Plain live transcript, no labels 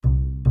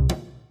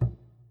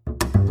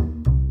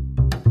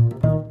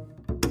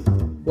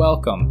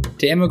Welcome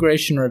to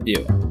Immigration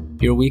Review,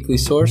 your weekly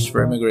source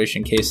for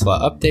immigration case law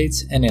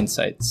updates and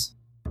insights.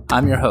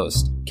 I'm your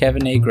host,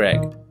 Kevin A.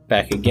 Gregg,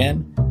 back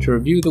again to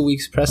review the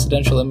week's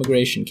precedential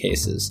immigration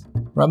cases,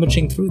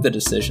 rummaging through the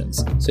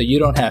decisions so you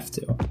don't have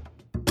to.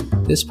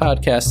 This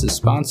podcast is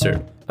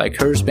sponsored by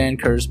Kurzban,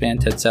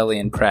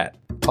 Tetzeli & Pratt,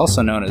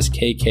 also known as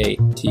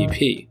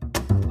KKTP,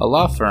 a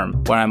law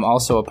firm where I'm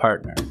also a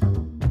partner.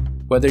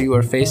 Whether you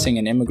are facing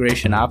an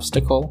immigration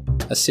obstacle,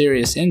 a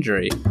serious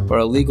injury, or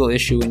a legal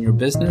issue in your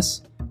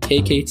business,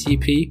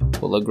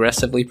 KKTP will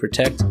aggressively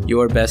protect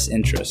your best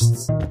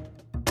interests.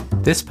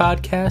 This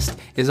podcast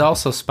is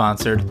also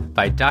sponsored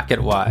by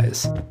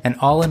DocketWise, an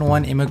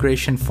all-in-one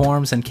immigration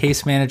forms and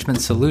case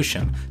management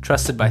solution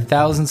trusted by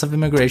thousands of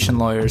immigration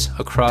lawyers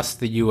across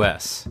the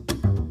U.S.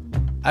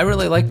 I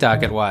really like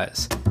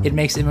DocketWise. It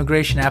makes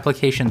immigration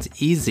applications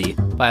easy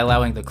by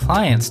allowing the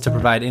clients to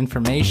provide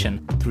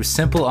information through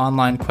simple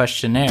online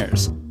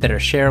questionnaires that are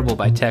shareable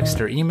by text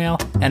or email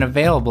and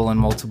available in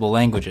multiple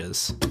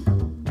languages.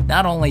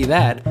 Not only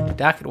that,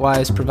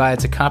 DocketWise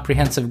provides a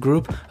comprehensive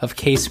group of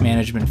case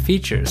management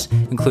features,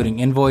 including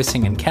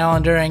invoicing and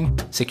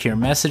calendaring, secure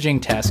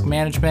messaging, task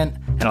management,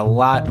 and a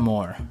lot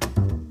more.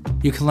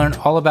 You can learn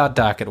all about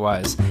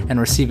DocketWise and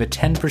receive a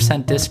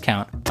 10%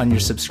 discount on your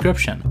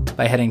subscription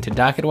by heading to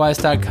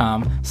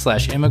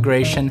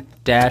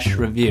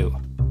docketwise.com/immigration-review,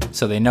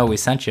 so they know we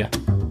sent you.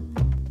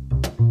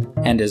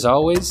 And as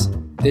always,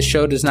 this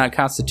show does not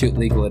constitute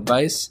legal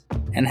advice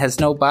and has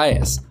no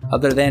bias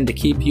other than to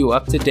keep you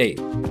up to date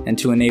and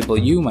to enable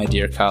you, my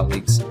dear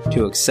colleagues,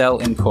 to excel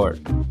in court.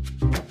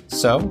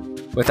 So,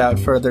 without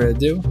further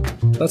ado,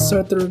 let's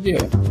start the review.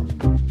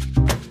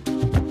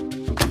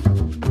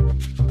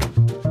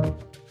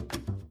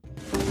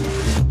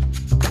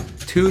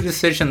 Two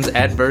decisions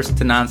adverse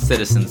to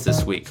non-citizens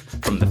this week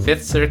from the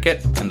Fifth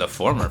Circuit and the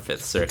former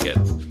Fifth Circuit.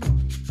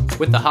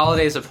 With the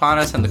holidays upon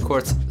us and the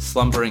courts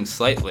slumbering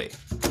slightly,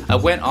 I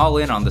went all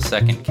in on the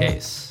second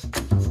case.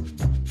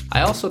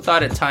 I also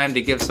thought it time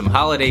to give some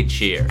holiday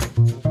cheer.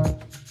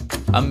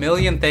 A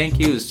million thank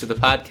yous to the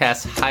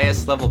podcast's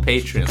highest level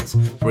patrons,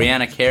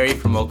 Brianna Carey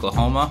from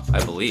Oklahoma,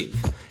 I believe,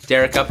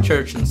 Derek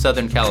Upchurch in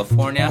Southern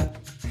California,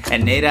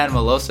 and Nadan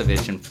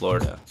Milosevic in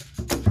Florida.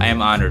 I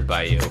am honored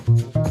by you.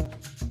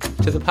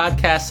 To the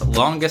podcast's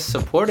longest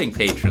supporting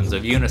patrons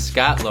of Una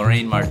Scott,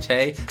 Lorraine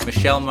Marte,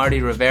 Michelle Marty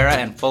Rivera,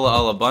 and Fola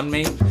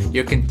Olabunmi,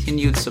 your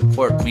continued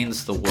support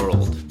means the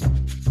world.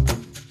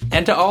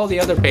 And to all the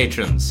other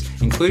patrons,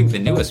 including the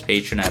newest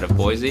patron out of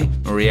Boise,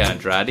 Maria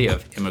Andrade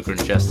of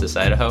Immigrant Justice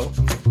Idaho,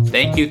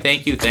 thank you,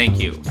 thank you, thank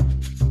you.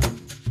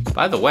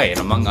 By the way, and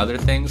among other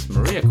things,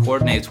 Maria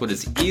coordinates what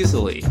is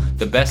easily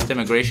the best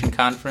immigration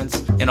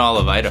conference in all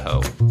of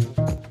Idaho.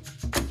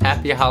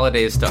 Happy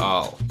holidays to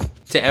all.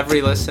 To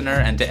every listener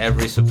and to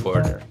every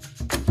supporter.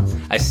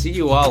 I see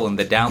you all in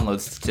the download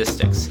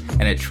statistics,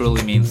 and it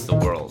truly means the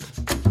world.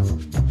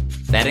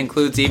 That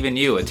includes even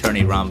you,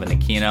 Attorney Ramba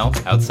Nakino,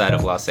 outside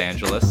of Los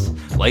Angeles,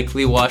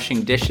 likely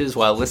washing dishes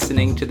while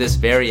listening to this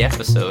very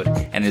episode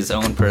and his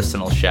own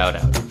personal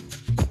shout-out.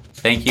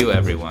 Thank you,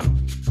 everyone.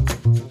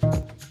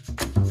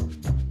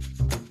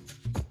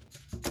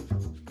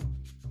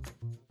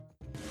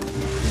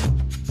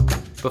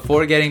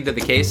 Before getting to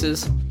the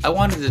cases, I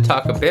wanted to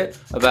talk a bit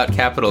about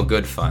Capital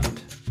Good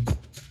Fund.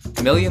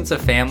 Millions of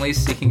families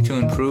seeking to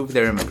improve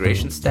their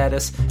immigration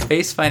status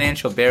face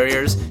financial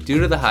barriers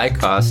due to the high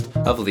cost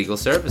of legal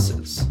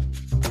services.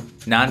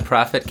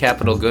 Nonprofit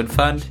Capital Good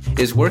Fund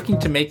is working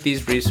to make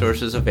these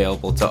resources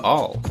available to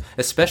all,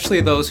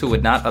 especially those who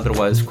would not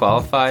otherwise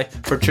qualify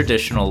for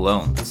traditional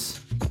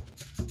loans.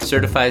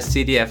 Certified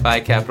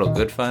CDFI Capital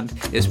Good Fund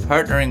is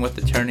partnering with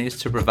attorneys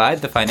to provide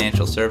the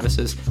financial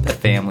services that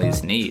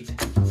families need.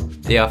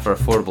 They offer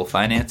affordable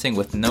financing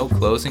with no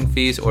closing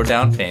fees or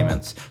down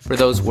payments for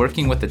those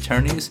working with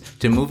attorneys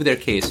to move their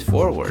case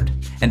forward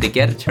and to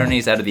get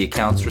attorneys out of the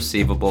accounts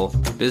receivable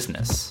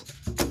business.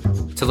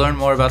 To learn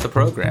more about the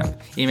program,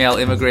 email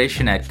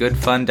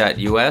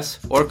immigration@goodfund.us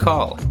or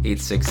call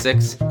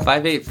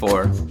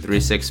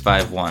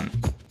 866-584-3651.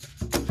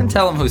 And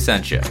tell them who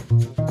sent you.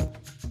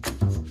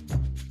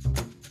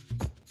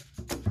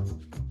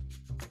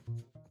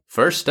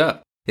 First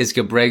up is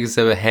Gebreg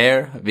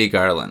Zebeher v.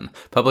 Garland,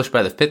 published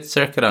by the Fifth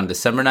Circuit on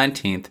December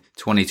 19,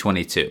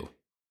 2022.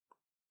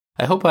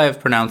 I hope I have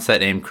pronounced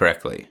that name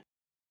correctly.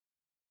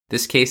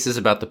 This case is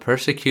about the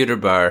persecutor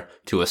bar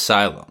to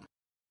asylum,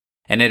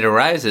 and it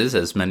arises,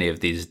 as many of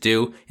these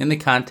do, in the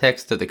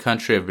context of the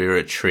country of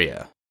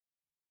Eritrea.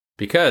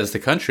 Because the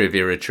country of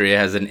Eritrea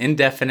has an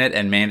indefinite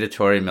and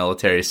mandatory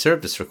military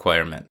service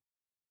requirement.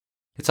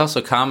 It's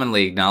also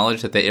commonly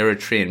acknowledged that the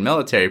Eritrean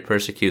military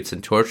persecutes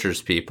and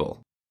tortures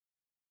people.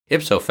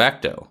 Ipso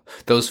facto,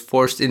 those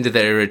forced into the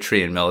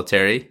Eritrean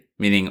military,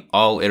 meaning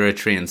all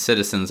Eritrean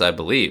citizens I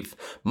believe,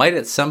 might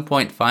at some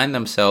point find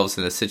themselves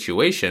in a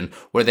situation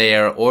where they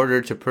are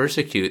ordered to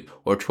persecute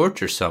or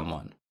torture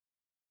someone,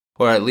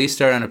 or at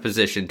least are in a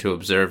position to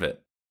observe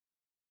it.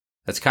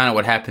 That's kind of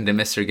what happened to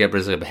Mr.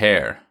 Gebreg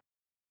Zebeher.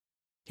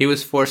 He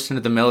was forced into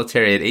the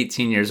military at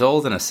 18 years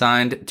old and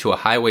assigned to a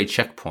highway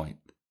checkpoint.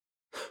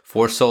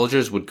 4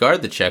 soldiers would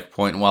guard the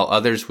checkpoint while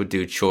others would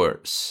do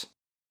chores.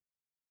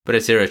 But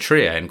it's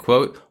Eritrea, and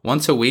quote,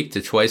 once a week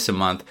to twice a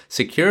month,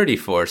 security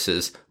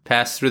forces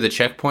passed through the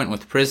checkpoint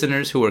with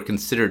prisoners who were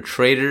considered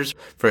traitors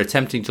for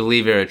attempting to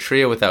leave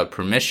Eritrea without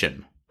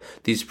permission.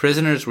 These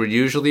prisoners were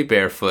usually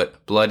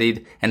barefoot,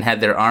 bloodied, and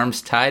had their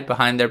arms tied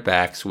behind their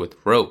backs with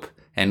rope,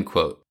 end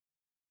quote.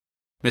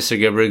 Mr.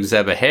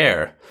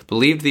 Gebrselassie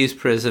believed these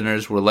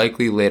prisoners were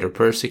likely later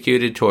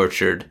persecuted,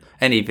 tortured,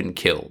 and even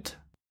killed.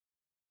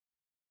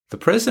 The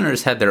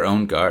prisoners had their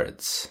own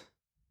guards.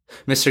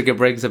 Mr.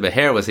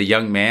 Gebrselassie was a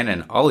young man,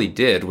 and all he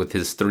did with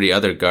his 3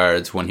 other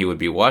guards when he would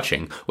be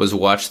watching was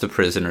watch the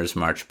prisoners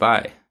march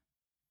by.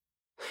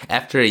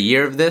 After a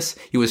year of this,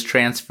 he was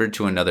transferred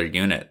to another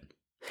unit.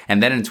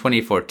 And then in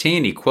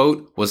 2014, he,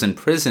 quote, was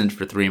imprisoned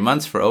for 3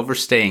 months for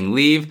overstaying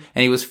leave,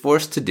 and he was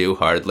forced to do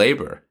hard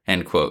labor,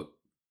 end quote.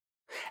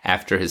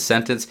 After his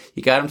sentence,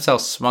 he got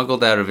himself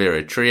smuggled out of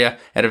Eritrea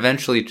and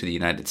eventually to the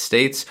United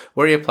States,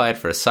 where he applied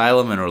for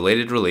asylum and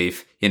related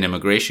relief in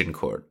immigration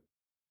court.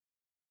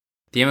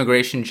 The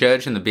immigration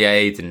judge and the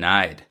BIA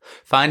denied,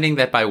 finding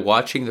that by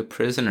watching the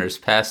prisoners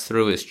pass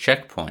through his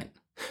checkpoint,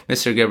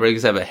 Mr.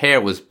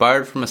 Gebrselassie was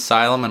barred from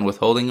asylum and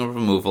withholding of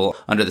removal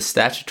under the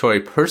statutory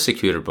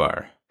persecutor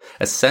bar,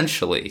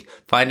 essentially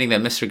finding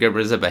that Mr.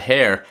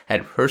 Gebrselassie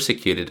had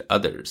persecuted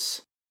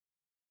others.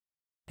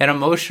 An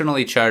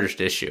emotionally charged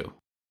issue.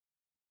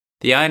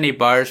 The INA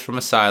bars from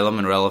asylum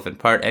in relevant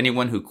part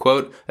anyone who,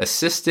 quote,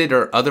 assisted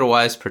or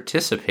otherwise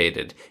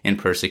participated in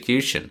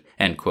persecution,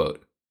 end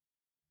quote.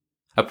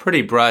 A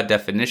pretty broad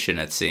definition,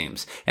 it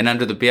seems, and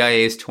under the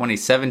BIA's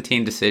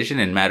 2017 decision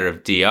in matter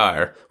of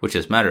DR, which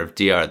is matter of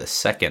DR the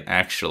second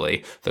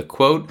actually, the,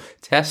 quote,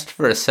 test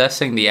for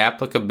assessing the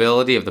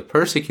applicability of the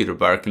persecutor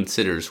bar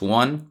considers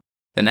 1,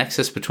 the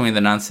nexus between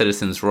the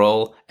non-citizen's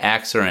role,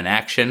 acts or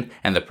inaction,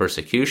 and the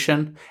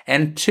persecution,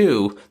 and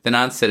 2, the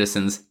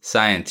non-citizen's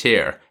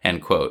scientific,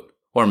 end quote,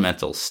 or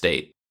mental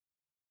state.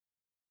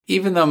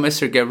 Even though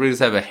Mr.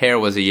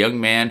 Gebrselassie was a young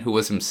man who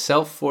was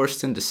himself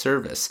forced into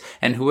service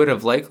and who would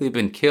have likely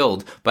been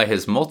killed by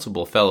his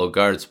multiple fellow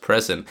guards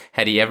present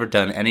had he ever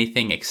done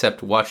anything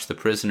except watch the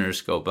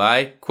prisoners go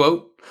by,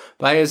 quote,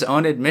 by his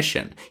own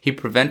admission, he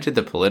prevented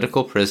the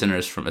political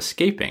prisoners from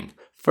escaping,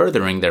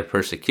 furthering their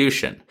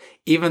persecution,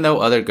 even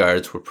though other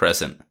guards were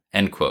present,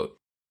 end quote.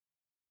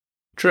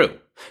 True,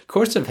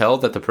 courts have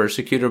held that the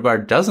persecutor bar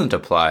doesn't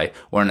apply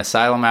where an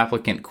asylum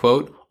applicant,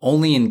 quote,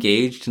 only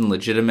engaged in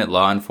legitimate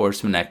law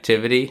enforcement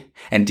activity,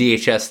 and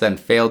DHS then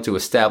failed to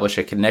establish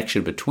a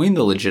connection between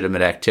the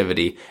legitimate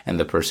activity and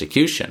the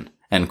persecution,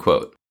 end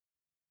quote.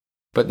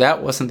 But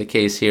that wasn't the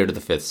case here to the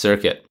Fifth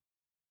Circuit.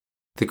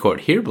 The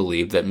court here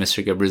believed that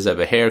Mr.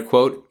 Gebrselassie,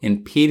 quote,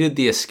 impeded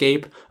the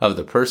escape of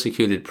the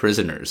persecuted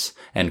prisoners,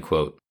 end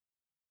quote.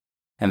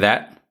 And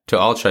that, to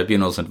all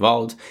tribunals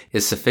involved,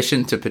 is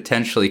sufficient to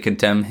potentially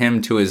condemn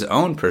him to his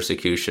own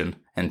persecution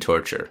and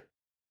torture.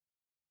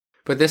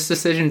 But this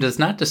decision does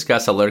not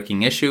discuss a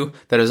lurking issue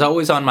that is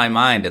always on my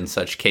mind in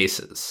such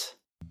cases.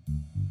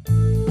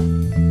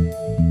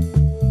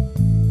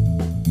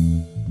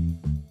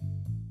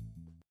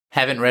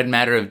 Haven't read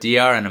matter of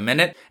DR in a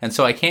minute, and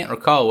so I can't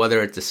recall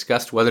whether it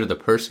discussed whether the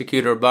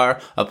persecutor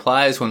bar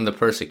applies when the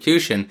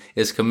persecution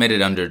is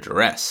committed under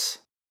duress.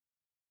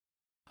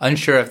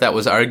 Unsure if that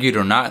was argued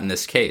or not in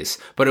this case,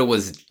 but it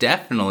was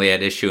definitely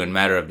at issue in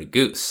matter of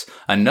Neguse,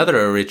 another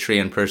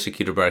Eritrean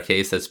persecutor bar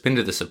case that's been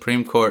to the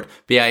Supreme Court,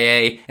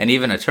 BIA, and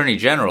even Attorney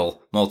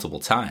General multiple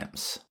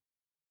times.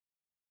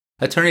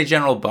 Attorney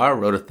General Barr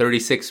wrote a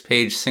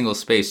 36-page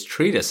single-spaced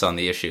treatise on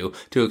the issue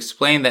to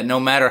explain that no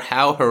matter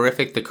how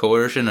horrific the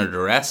coercion or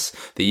duress,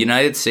 the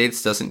United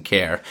States doesn't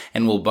care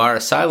and will bar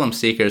asylum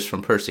seekers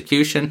from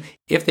persecution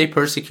if they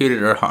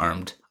persecuted or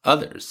harmed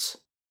others.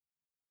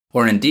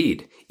 Or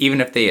indeed, even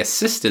if they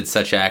assisted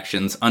such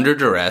actions under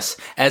duress,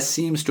 as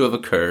seems to have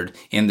occurred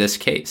in this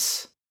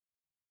case.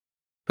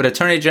 But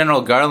Attorney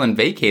General Garland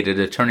vacated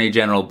Attorney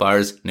General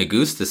Barr's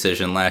Neguse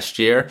decision last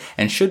year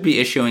and should be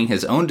issuing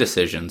his own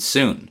decision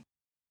soon,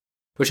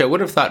 which I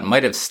would have thought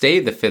might have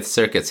stayed the Fifth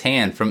Circuit's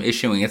hand from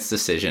issuing its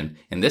decision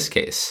in this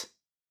case.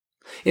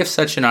 If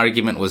such an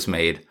argument was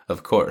made,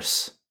 of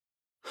course.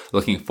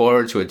 Looking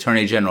forward to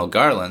Attorney General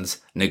Garland's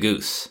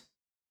Neguse.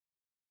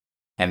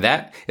 And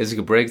that is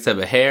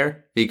Gebrselassie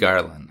v.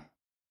 Garland.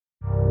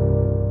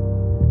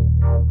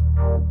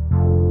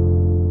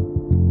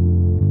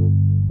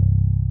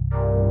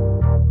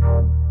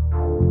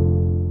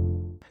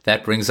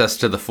 That brings us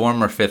to the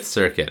former Fifth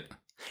Circuit.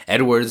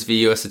 Edwards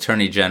v. U.S.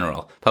 Attorney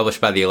General,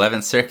 published by the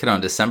 11th Circuit on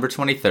December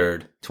 23,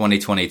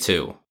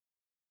 2022.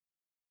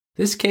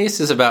 This case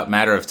is about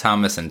matter of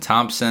Thomas and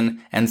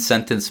Thompson and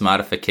sentence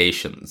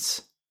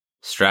modifications.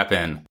 Strap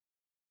in.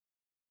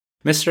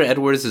 Mr.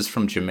 Edwards is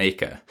from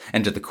Jamaica,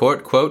 and to the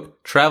court,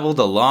 quote, traveled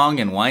a long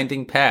and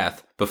winding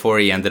path before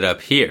he ended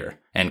up here,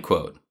 end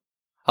quote.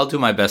 I'll do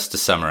my best to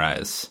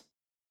summarize.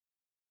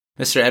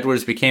 Mr.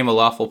 Edwards became a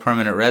lawful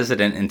permanent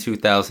resident in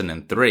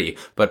 2003,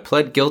 but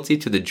pled guilty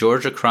to the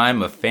Georgia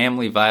crime of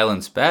family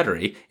violence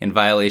battery in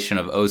violation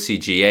of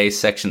OCGA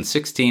Section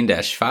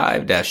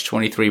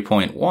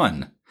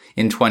 16-5-23.1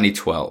 in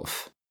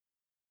 2012.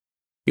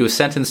 He was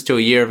sentenced to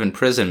a year of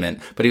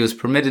imprisonment, but he was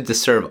permitted to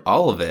serve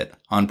all of it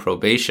on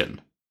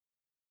probation.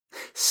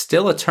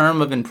 Still a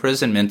term of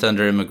imprisonment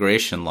under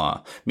immigration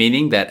law,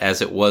 meaning that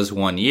as it was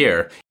 1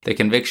 year, the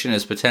conviction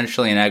is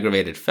potentially an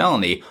aggravated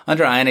felony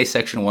under INA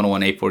Section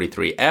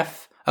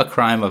 101A43F, a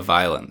crime of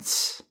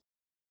violence.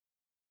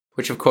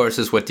 Which of course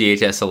is what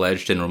DHS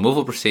alleged in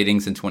removal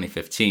proceedings in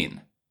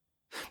 2015.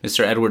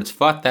 Mr. Edwards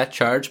fought that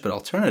charge, but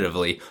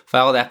alternatively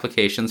filed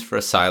applications for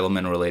asylum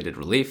and related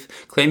relief,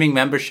 claiming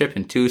membership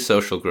in 2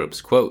 social groups,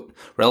 quote,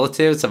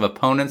 relatives of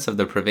opponents of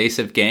the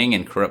pervasive gang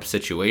and corrupt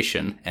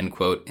situation, end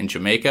quote, in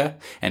Jamaica,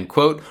 and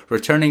quote,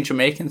 returning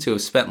Jamaicans who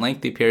have spent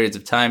lengthy periods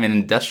of time in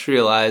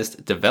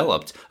industrialized,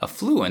 developed,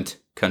 affluent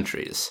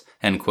countries,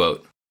 end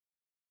quote.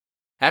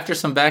 After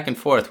some back and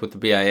forth with the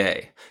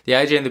BIA, the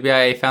IJ and the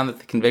BIA found that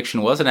the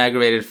conviction was an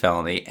aggravated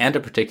felony and a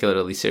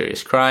particularly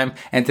serious crime,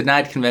 and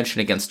denied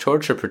Convention Against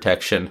Torture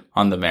protection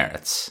on the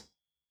merits.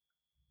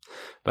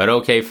 But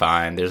okay,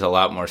 fine, there's a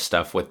lot more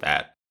stuff with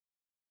that.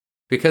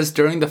 Because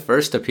during the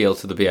first appeal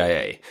to the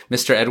BIA,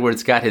 Mr.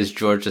 Edwards got his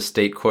Georgia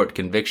state court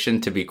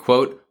conviction to be,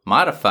 quote,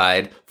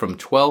 modified from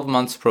 12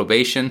 months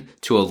probation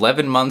to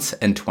 11 months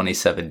and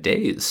 27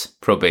 days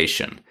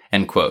probation,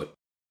 end quote.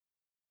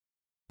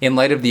 In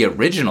light of the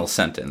original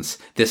sentence,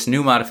 this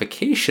new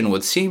modification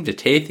would seem to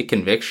take the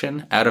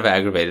conviction out of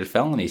aggravated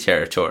felony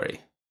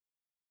territory.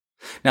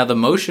 Now, the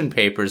motion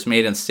papers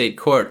made in state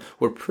court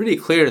were pretty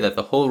clear that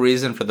the whole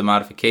reason for the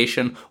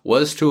modification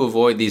was to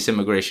avoid these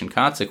immigration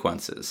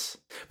consequences.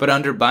 But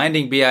under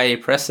binding BIA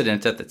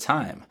precedent at the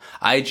time,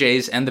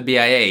 IJs and the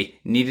BIA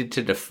needed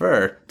to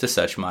defer to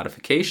such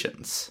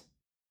modifications.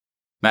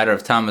 Matter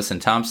of Thomas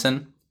and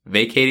Thompson,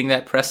 vacating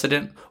that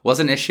precedent,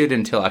 wasn't issued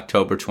until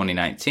October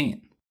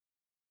 2019.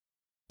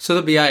 So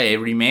the BIA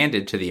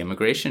remanded to the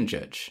immigration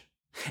judge,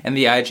 and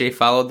the IJ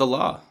followed the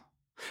law.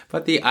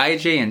 But the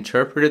IJ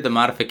interpreted the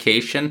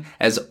modification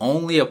as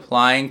only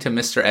applying to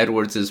Mr.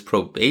 Edwards'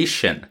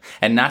 probation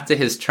and not to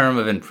his term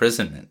of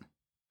imprisonment,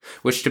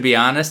 which, to be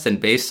honest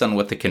and based on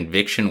what the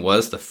conviction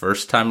was the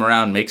first time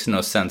around, makes no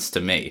sense to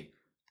me.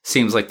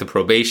 Seems like the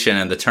probation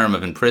and the term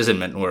of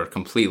imprisonment were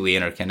completely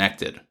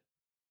interconnected.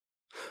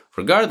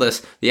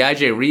 Regardless, the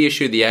IJ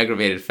reissued the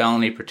aggravated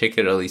felony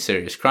particularly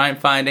serious crime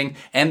finding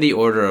and the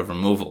order of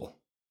removal.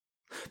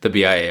 The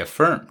BIA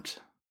affirmed.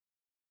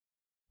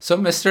 So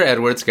Mr.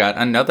 Edwards got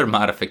another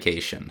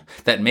modification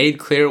that made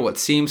clear what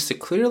seems to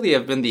clearly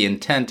have been the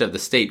intent of the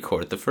state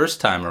court the first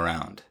time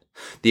around.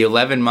 The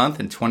 11-month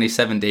and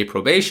 27-day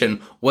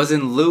probation was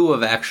in lieu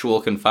of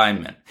actual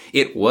confinement.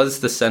 It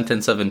was the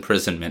sentence of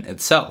imprisonment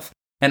itself,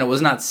 and it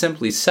was not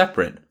simply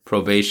separate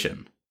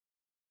probation.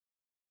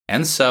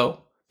 And so,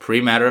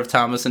 pre-matter of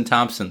Thomas and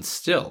Thompson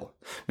still,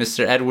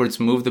 Mr. Edwards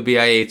moved the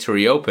BIA to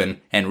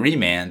reopen and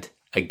remand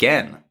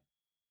again.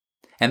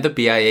 And the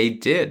BIA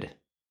did.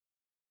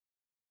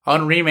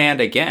 On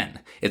remand again,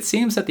 it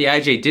seems that the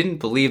IJ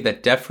didn't believe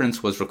that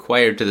deference was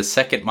required to the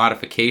second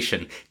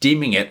modification,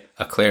 deeming it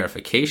a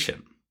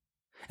clarification.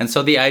 And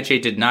so the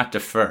IJ did not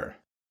defer.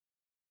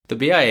 The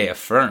BIA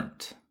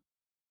affirmed.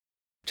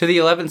 To the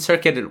 11th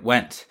Circuit it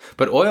went,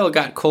 but Oil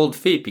got cold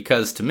feet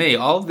because, to me,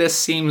 all of this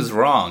seems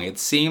wrong. It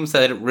seems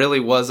that it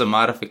really was a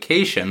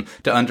modification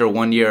to under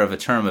 1 year of a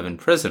term of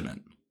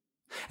imprisonment.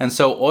 And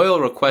so Oil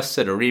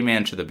requested a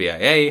remand to the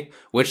BIA,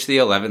 which the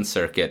 11th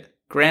Circuit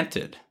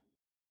granted.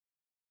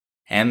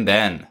 And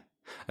then,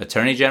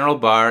 Attorney General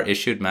Barr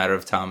issued matter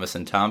of Thomas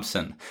and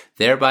Thompson,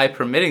 thereby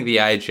permitting the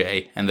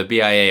IJ and the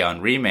BIA on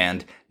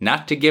remand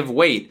not to give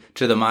weight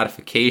to the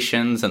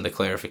modifications and the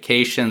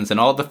clarifications and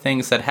all the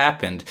things that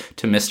happened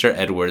to Mr.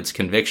 Edwards'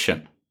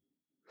 conviction.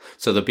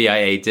 So the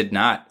BIA did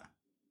not.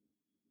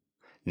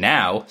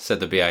 Now, said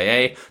the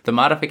BIA, the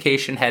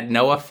modification had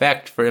no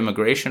effect for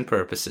immigration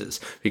purposes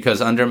because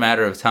under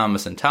matter of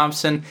Thomas and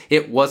Thompson,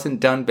 it wasn't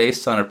done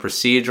based on a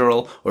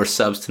procedural or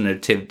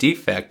substantive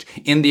defect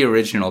in the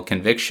original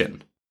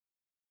conviction.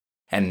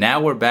 And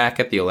now we're back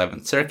at the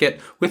 11th Circuit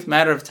with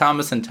matter of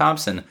Thomas and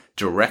Thompson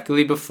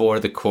directly before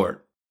the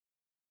court.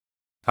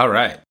 All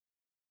right.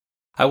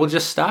 I will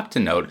just stop to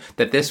note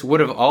that this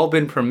would have all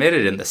been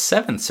permitted in the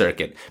 7th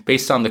Circuit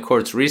based on the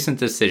court's recent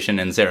decision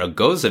in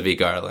Zaragoza v.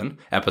 Garland,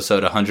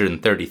 episode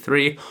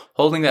 133,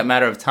 holding that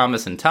matter of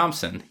Thomas and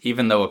Thompson,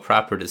 even though a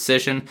proper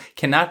decision,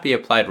 cannot be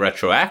applied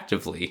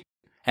retroactively,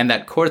 and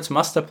that courts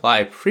must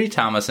apply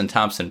pre-Thomas and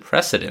Thompson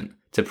precedent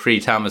to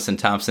pre-Thomas and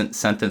Thompson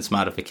sentence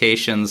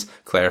modifications,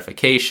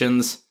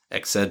 clarifications,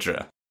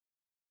 etc.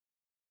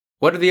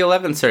 What did the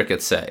 11th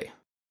Circuit say?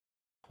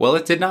 Well,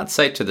 it did not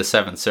cite to the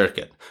 7th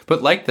Circuit,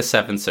 but like the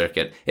 7th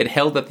Circuit, it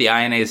held that the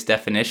INA's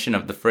definition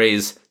of the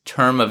phrase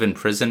term of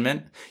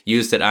imprisonment,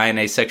 used at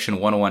INA section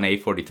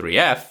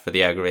 101A43F for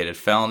the aggravated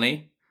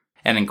felony,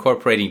 and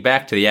incorporating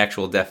back to the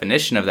actual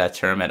definition of that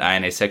term at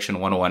INA section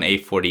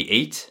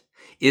 101A48,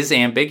 is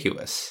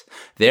ambiguous,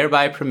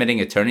 thereby permitting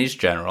attorneys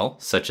general,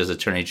 such as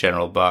Attorney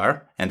General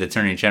Barr and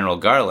Attorney General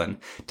Garland,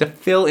 to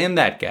fill in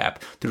that gap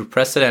through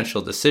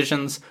precedential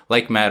decisions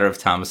like matter of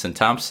Thomas and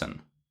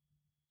Thompson,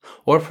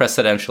 or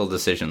precedential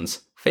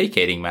decisions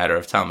vacating matter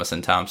of Thomas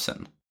and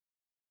Thompson.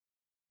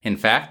 In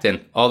fact,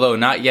 and although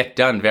not yet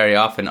done very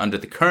often under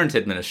the current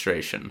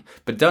administration,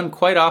 but done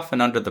quite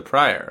often under the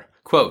prior,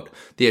 quote,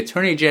 the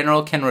Attorney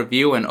General can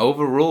review and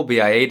overrule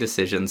BIA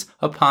decisions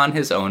upon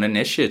his own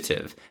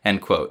initiative,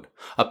 end quote,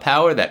 a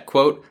power that,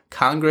 quote,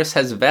 Congress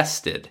has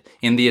vested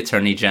in the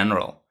Attorney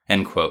General,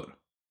 end quote.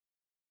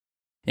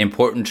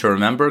 Important to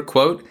remember,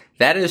 quote,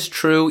 that is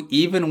true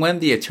even when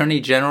the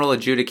Attorney General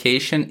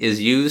adjudication is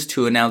used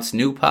to announce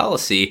new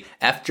policy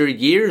after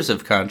years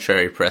of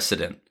contrary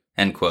precedent,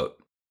 end quote.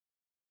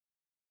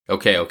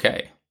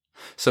 Okay.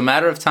 So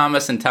matter of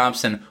Thomas and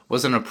Thompson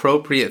was an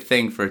appropriate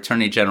thing for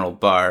Attorney General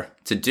Barr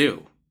to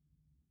do.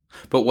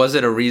 But was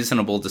it a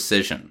reasonable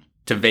decision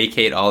to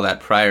vacate all that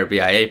prior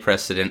BIA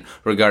precedent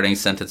regarding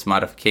sentence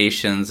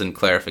modifications and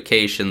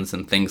clarifications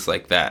and things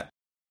like that?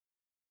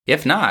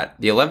 If not,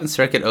 the 11th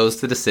Circuit owes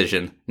the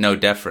decision no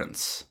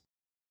deference.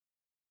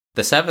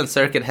 The 7th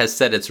Circuit has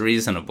said it's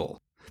reasonable,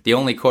 the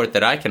only court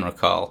that I can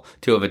recall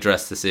to have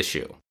addressed this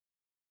issue.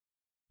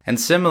 And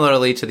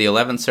similarly to the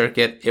 11th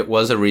Circuit, it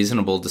was a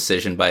reasonable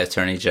decision by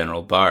Attorney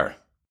General Barr.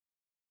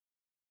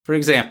 For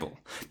example,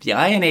 the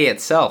INA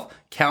itself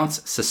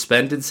counts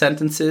suspended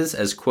sentences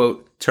as,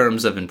 quote,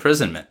 terms of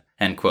imprisonment,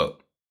 end quote.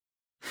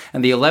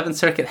 And the 11th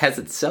Circuit has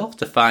itself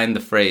defined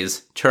the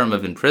phrase term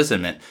of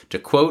imprisonment to,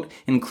 quote,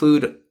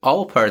 include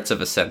all parts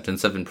of a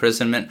sentence of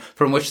imprisonment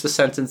from which the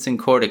sentencing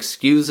court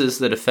excuses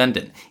the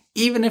defendant,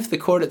 even if the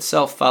court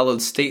itself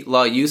followed state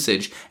law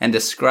usage and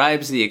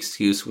describes the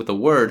excuse with a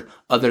word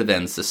other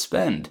than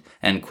suspend,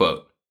 end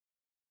quote.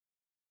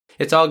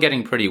 It's all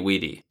getting pretty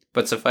weedy,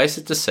 but suffice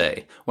it to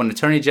say, when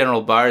Attorney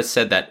General Barr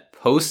said that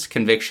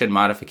post-conviction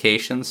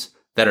modifications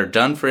that are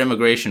done for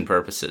immigration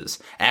purposes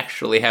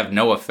actually have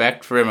no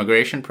effect for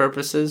immigration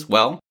purposes,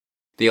 well,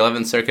 the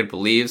 11th Circuit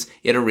believes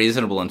it a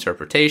reasonable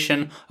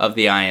interpretation of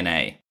the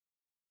INA.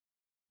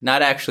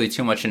 Not actually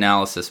too much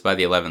analysis by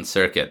the 11th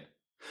Circuit.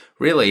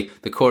 Really,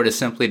 the court is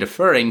simply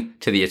deferring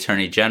to the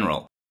Attorney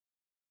General.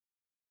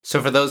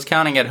 So for those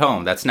counting at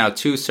home, that's now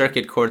 2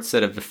 circuit courts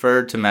that have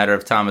deferred to matter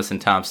of Thomas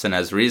and Thompson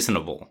as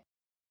reasonable.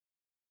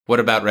 What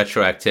about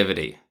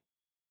retroactivity?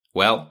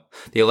 Well,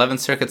 the 11th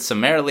Circuit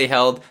summarily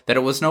held that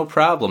it was no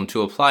problem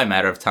to apply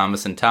matter of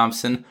Thomas and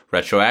Thompson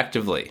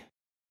retroactively.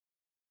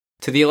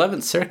 To the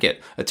 11th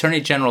Circuit,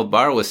 Attorney General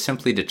Barr was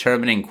simply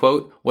determining,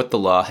 quote, what the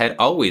law had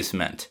always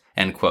meant,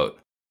 end quote.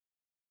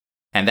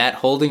 And that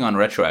holding on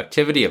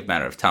retroactivity of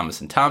matter of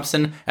Thomas and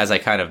Thompson, as I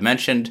kind of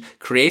mentioned,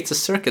 creates a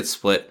circuit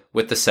split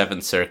with the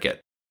 7th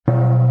Circuit.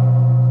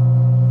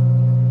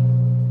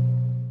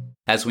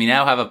 As we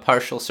now have a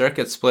partial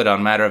circuit split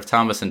on matter of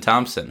Thomas and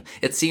Thompson,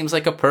 it seems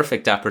like a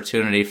perfect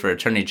opportunity for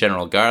Attorney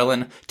General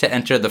Garland to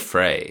enter the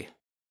fray.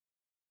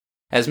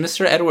 As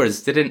Mr.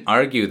 Edwards didn't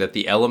argue that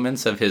the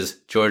elements of his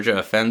Georgia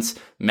offense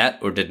met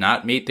or did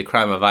not meet the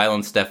crime of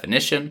violence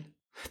definition,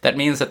 that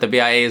means that the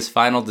BIA's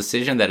final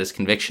decision that his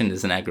conviction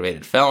is an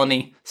aggravated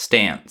felony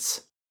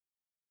stands.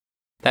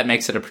 That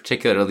makes it a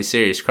particularly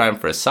serious crime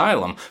for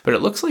asylum, but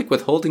it looks like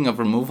withholding of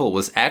removal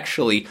was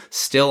actually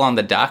still on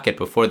the docket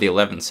before the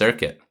 11th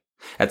Circuit.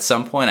 At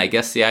some point, I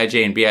guess the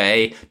IJ and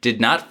BIA did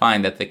not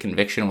find that the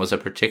conviction was a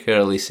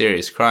particularly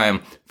serious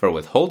crime for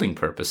withholding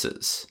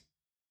purposes.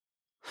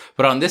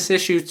 But on this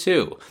issue,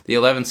 too, the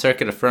 11th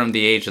Circuit affirmed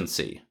the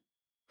agency.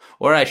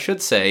 Or I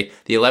should say,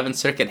 the 11th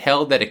Circuit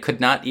held that it could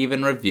not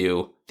even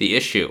review the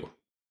issue.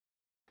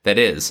 That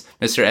is,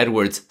 Mr.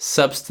 Edwards'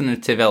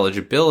 substantive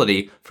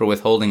eligibility for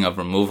withholding of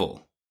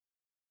removal.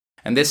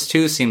 And this,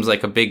 too, seems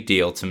like a big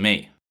deal to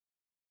me.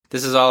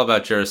 This is all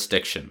about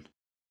jurisdiction.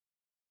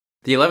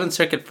 The 11th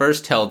Circuit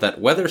first held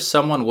that whether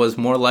someone was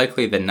more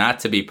likely than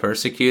not to be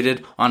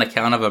persecuted on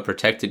account of a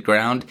protected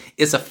ground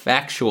is a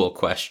factual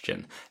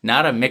question,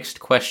 not a mixed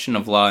question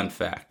of law and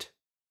fact.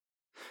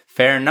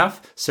 Fair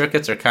enough,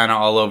 circuits are kind of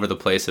all over the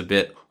place a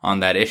bit on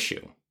that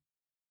issue.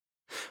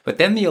 But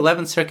then the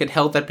 11th Circuit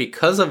held that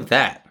because of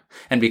that,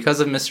 and because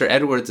of Mr.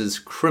 Edwards'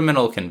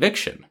 criminal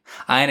conviction,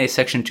 INA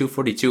Section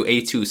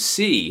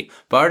 242A2C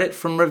barred it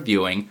from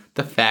reviewing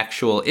the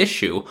factual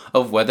issue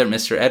of whether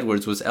Mr.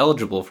 Edwards was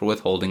eligible for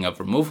withholding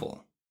of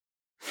removal.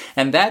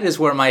 And that is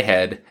where my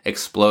head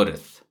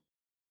explodeth.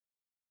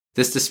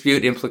 This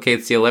dispute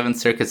implicates the 11th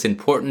Circuit's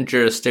important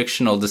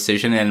jurisdictional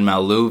decision in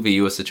Malou v.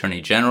 U.S.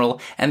 Attorney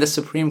General and the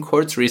Supreme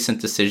Court's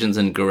recent decisions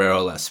in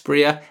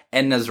Guerrero-Lasprilla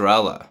and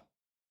Nasrallah.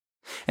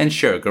 And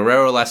sure,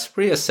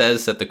 Guerrero-Lasprilla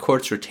says that the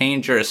courts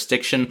retain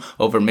jurisdiction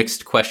over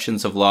mixed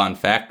questions of law and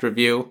fact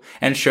review,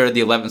 and sure,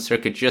 the 11th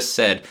Circuit just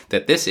said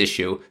that this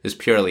issue is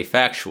purely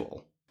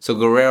factual. So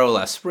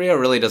Guerrero-Lasprilla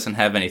really doesn't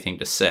have anything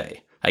to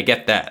say. I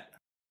get that.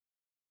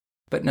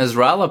 But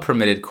Nasrallah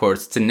permitted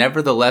courts to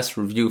nevertheless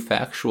review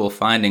factual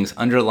findings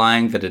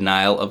underlying the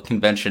denial of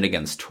Convention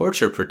Against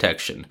Torture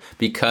protection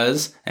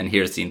because, and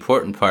here's the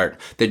important part,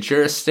 the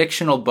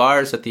jurisdictional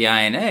bars at the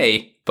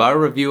INA bar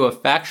review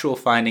of factual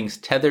findings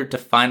tethered to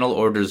final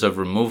orders of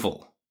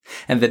removal,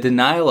 and the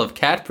denial of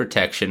cat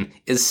protection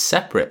is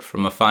separate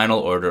from a final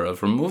order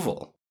of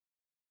removal.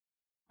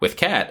 With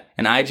cat,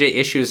 an IJ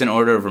issues an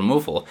order of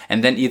removal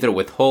and then either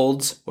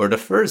withholds or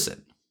defers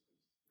it.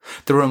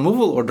 The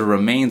removal order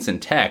remains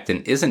intact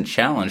and isn't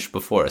challenged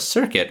before a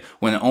circuit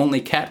when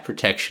only cat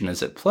protection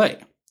is at play.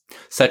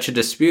 Such a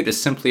dispute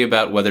is simply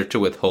about whether to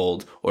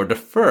withhold or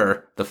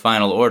defer the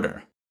final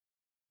order.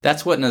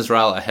 That's what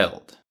Nasrallah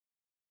held.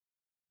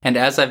 And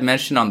as I've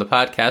mentioned on the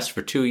podcast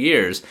for 2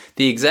 years,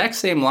 the exact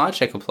same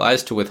logic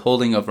applies to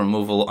withholding of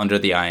removal under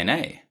the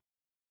INA.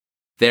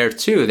 There,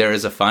 too, there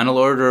is a final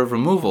order of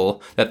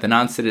removal that the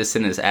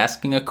non-citizen is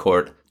asking a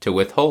court to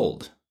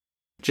withhold,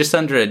 just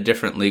under a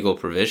different legal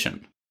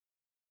provision.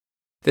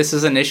 This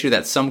is an issue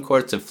that some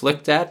courts have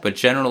flicked at, but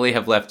generally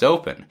have left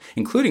open,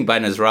 including by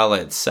Nasrallah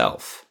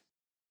itself.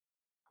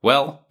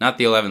 Well, not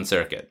the 11th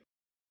Circuit.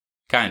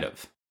 Kind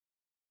of.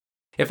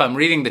 If I'm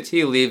reading the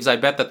tea leaves, I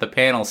bet that the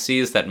panel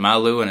sees that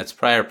Malu and its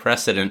prior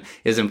precedent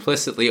is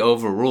implicitly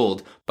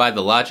overruled by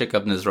the logic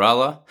of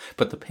Nasrallah,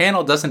 but the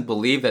panel doesn't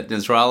believe that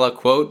Nasrallah,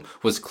 quote,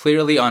 was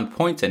clearly on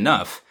point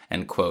enough,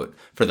 end quote,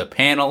 for the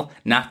panel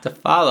not to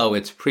follow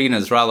its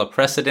pre-Nasrallah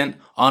precedent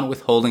on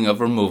withholding of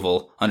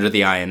removal under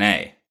the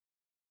INA.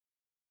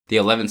 The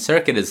 11th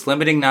Circuit is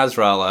limiting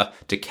Nasrallah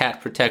to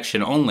cat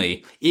protection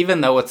only,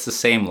 even though it's the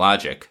same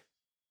logic.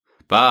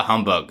 Bah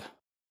humbug.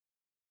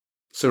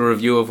 So a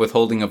review of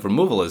withholding of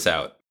removal is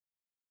out.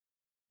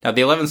 Now,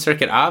 the 11th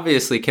Circuit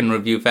obviously can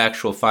review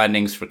factual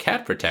findings for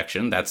cat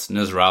protection, that's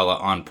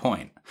Nasrallah on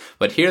point,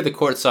 but here the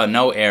court saw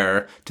no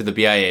error to the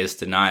BIA's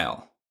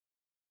denial.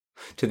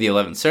 To the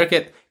 11th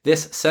Circuit,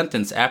 this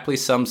sentence aptly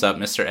sums up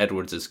Mr.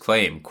 Edwards'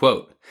 claim,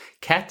 quote,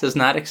 cat does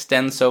not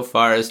extend so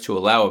far as to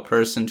allow a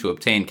person to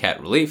obtain cat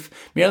relief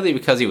merely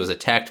because he was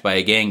attacked by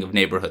a gang of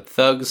neighborhood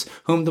thugs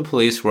whom the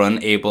police were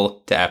unable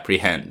to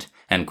apprehend,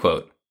 end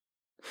quote.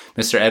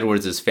 Mr.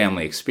 Edwards'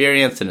 family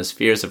experience and his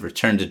fears of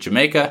return to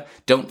Jamaica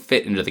don't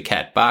fit into the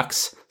cat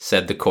box,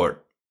 said the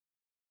court.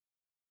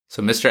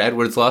 So Mr.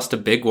 Edwards lost a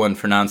big one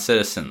for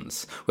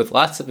non-citizens, with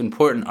lots of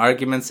important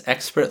arguments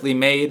expertly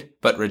made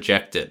but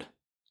rejected.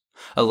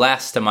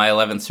 Alas to my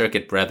 11th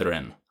Circuit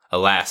brethren,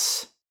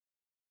 alas.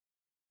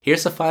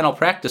 Here's a final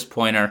practice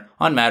pointer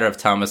on matter of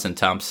Thomas and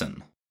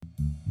Thompson.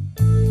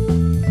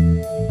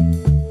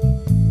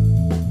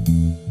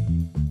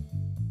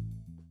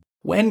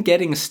 When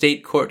getting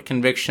state court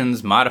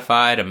convictions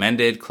modified,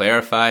 amended,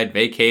 clarified,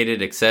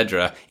 vacated,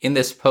 etc. in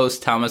this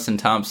post-Thomas and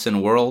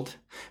Thompson world,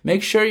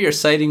 make sure you're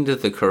citing to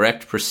the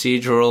correct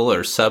procedural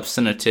or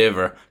substantive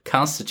or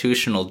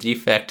constitutional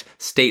defect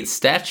state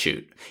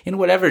statute in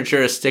whatever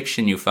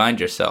jurisdiction you find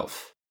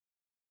yourself.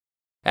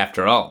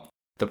 After all,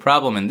 the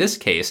problem in this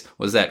case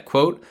was that,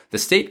 quote, the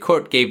state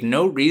court gave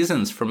no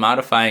reasons for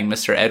modifying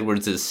Mr.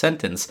 Edwards'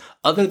 sentence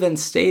other than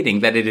stating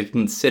that it had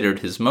considered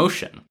his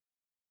motion.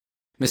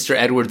 Mr.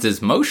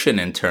 Edwards' motion,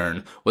 in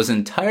turn, was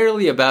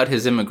entirely about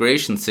his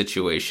immigration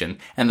situation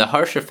and the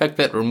harsh effect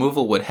that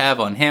removal would have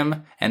on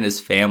him and his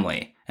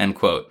family, end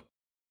quote.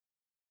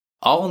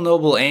 All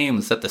noble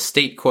aims that the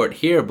state court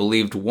here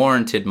believed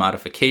warranted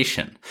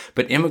modification,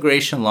 but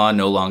immigration law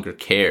no longer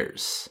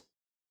cares.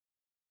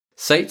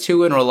 Cite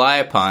to and rely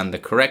upon the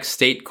correct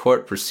state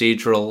court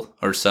procedural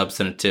or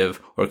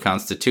substantive or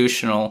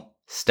constitutional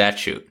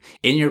statute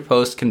in your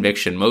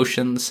post-conviction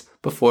motions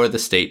before the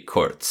state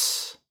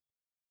courts.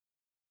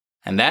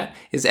 And that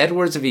is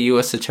Edwards v.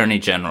 U.S. Attorney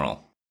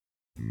General.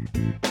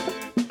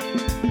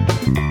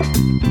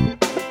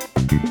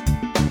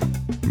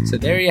 So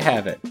there you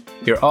have it.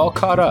 You're all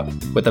caught up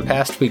with the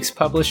past week's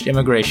published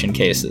immigration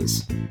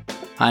cases.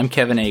 I'm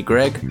Kevin A.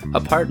 Gregg, a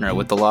partner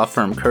with the law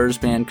firm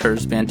Kurzban,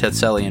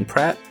 Tetzeli &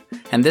 Pratt,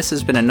 and this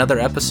has been another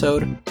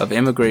episode of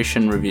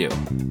Immigration Review.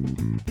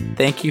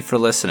 Thank you for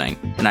listening,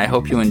 and I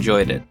hope you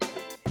enjoyed it.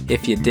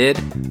 If you did,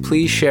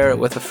 please share it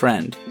with a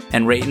friend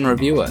and rate and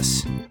review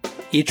us.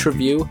 Each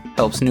review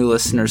helps new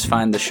listeners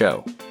find the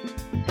show.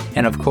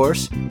 And of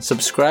course,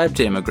 subscribe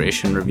to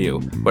Immigration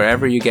Review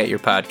wherever you get your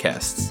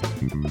podcasts.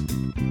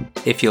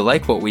 If you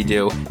like what we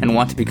do and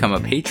want to become a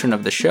patron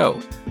of the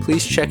show,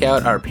 please check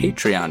out our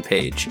Patreon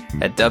page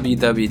at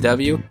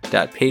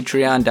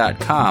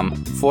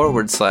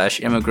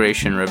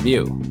www.patreon.com/Immigration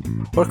Review,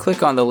 or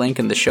click on the link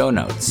in the show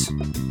notes.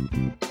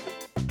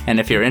 And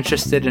if you're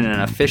interested in an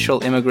official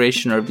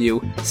Immigration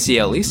Review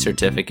CLE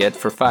certificate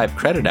for 5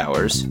 credit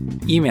hours,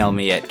 email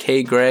me at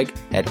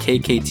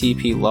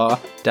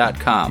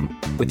kgreg@kktplaw.com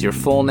with your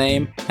full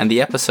name and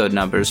the episode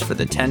numbers for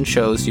the 10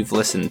 shows you've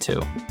listened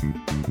to.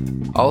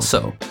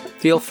 Also,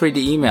 feel free to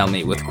email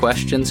me with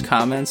questions,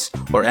 comments,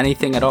 or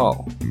anything at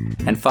all.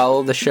 And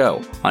follow the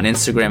show on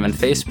Instagram and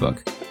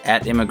Facebook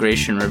at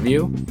Immigration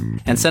Review,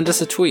 and send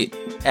us a tweet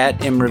at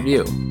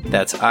ImReview.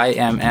 That's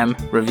IMM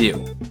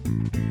Review.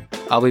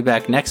 I'll be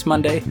back next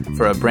Monday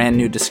for a brand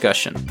new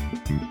discussion.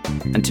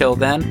 Until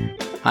then,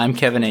 I'm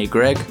Kevin A.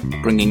 Gregg,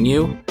 bringing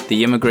you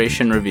the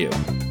Immigration Review.